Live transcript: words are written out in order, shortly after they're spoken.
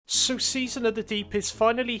So Season of the Deep is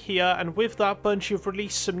finally here, and with that Bungie have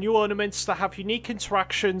released some new ornaments that have unique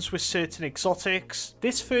interactions with certain exotics.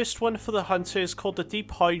 This first one for the hunter is called the Deep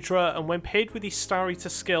Hydra, and when paired with the Star Eater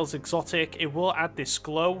Scales exotic, it will add this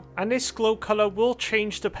glow. And this glow colour will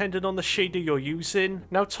change depending on the shader you're using.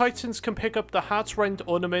 Now Titans can pick up the Heart Rend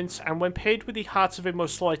ornament, and when paired with the Heart of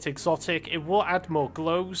Inmost Light exotic, it will add more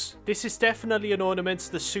glows. This is definitely an ornament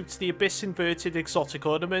that suits the Abyss Inverted exotic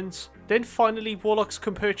ornament. Then finally, Warlocks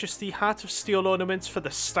can purchase the Heart of Steel ornament for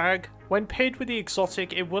the Stag. When paired with the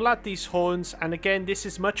exotic, it will add these horns, and again this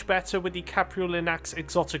is much better with the Capriolin Axe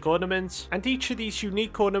exotic ornament, and each of these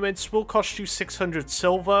unique ornaments will cost you 600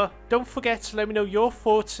 silver. Don't forget to let me know your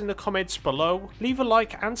thoughts in the comments below. Leave a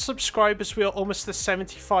like and subscribe as we are almost at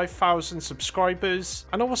 75,000 subscribers,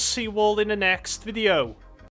 and I will see you all in the next video.